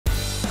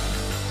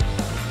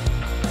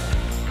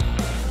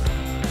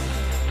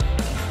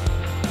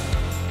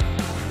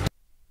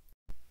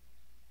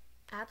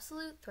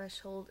absolute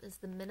threshold is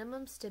the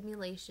minimum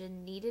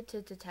stimulation needed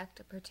to detect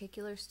a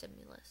particular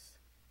stimulus.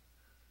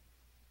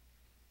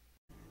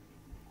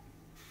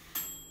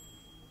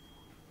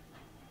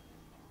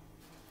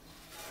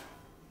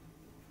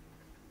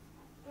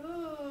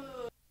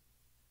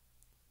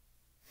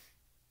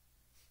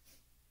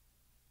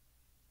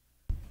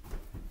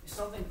 Is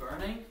something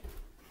burning?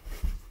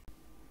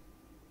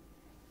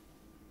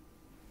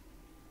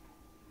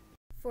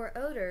 For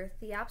odor,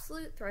 the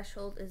absolute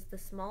threshold is the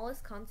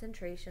smallest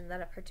concentration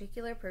that a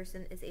particular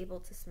person is able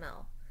to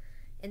smell.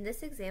 In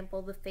this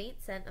example, the faint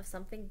scent of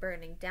something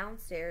burning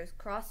downstairs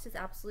crossed his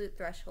absolute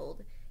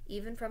threshold,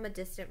 even from a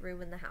distant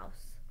room in the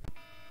house.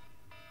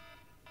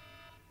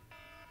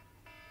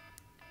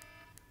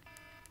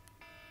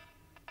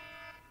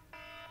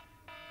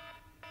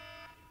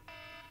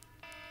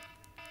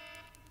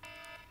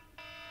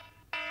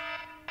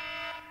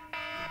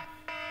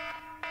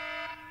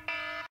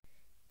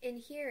 In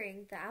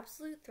hearing, the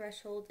absolute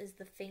threshold is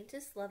the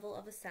faintest level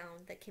of a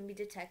sound that can be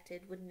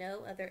detected when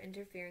no other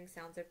interfering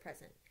sounds are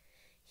present.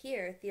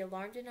 Here, the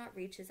alarm did not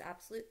reach his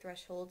absolute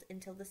threshold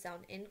until the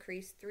sound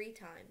increased 3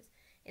 times,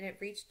 and it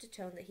reached a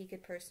tone that he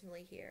could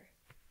personally hear.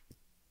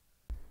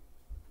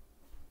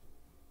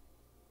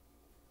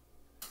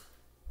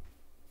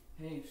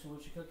 Hey, so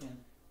what you cooking?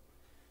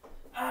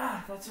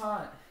 Ah, that's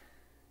hot!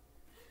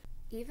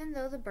 Even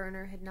though the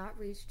burner had not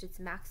reached its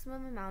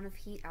maximum amount of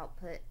heat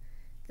output,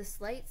 the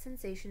slight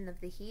sensation of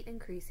the heat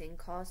increasing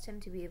caused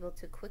him to be able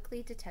to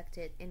quickly detect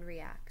it and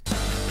react.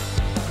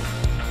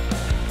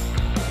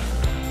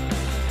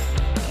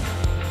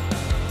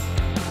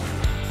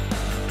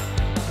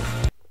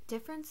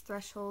 Difference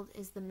threshold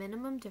is the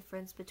minimum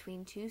difference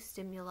between 2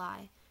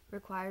 stimuli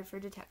required for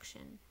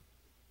detection.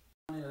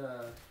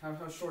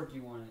 How short do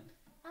you want it?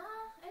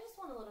 I just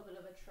want a little bit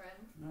of a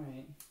trim.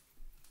 Alright.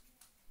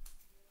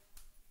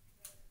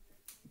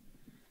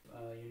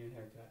 Your new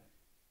haircut.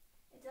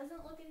 It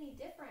doesn't look any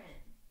different.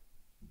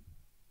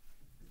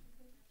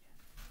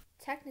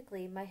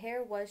 Technically, my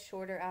hair was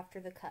shorter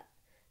after the cut,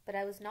 but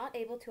I was not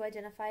able to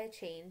identify a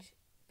change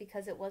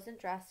because it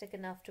wasn't drastic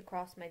enough to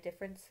cross my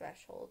difference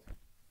threshold.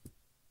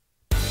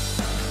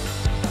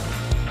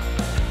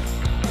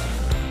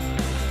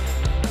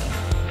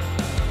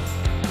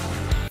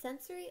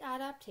 Sensory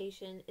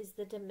adaptation is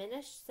the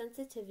diminished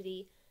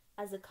sensitivity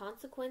as a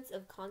consequence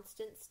of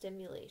constant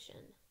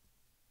stimulation.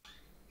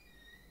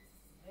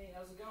 Hey,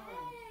 how's it going?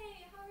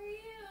 Hey, how are you?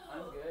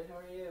 I'm good, how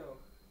are you?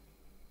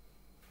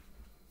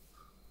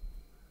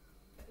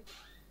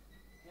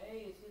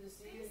 Hey, it's good to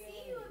see you again. Good to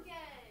see you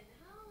again.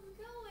 How's it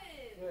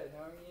going? Good,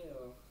 how are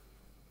you?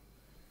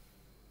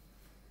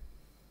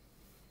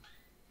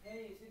 Hey,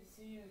 it's good to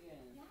see you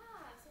again. Yeah,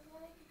 so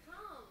glad I could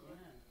come.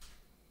 Yeah.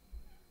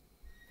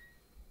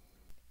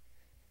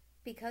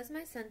 Because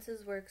my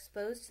senses were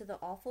exposed to the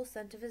awful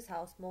scent of his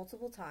house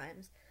multiple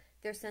times,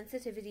 their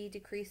sensitivity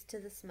decreased to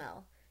the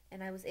smell,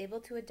 and I was able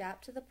to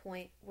adapt to the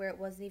point where it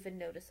wasn't even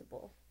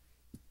noticeable.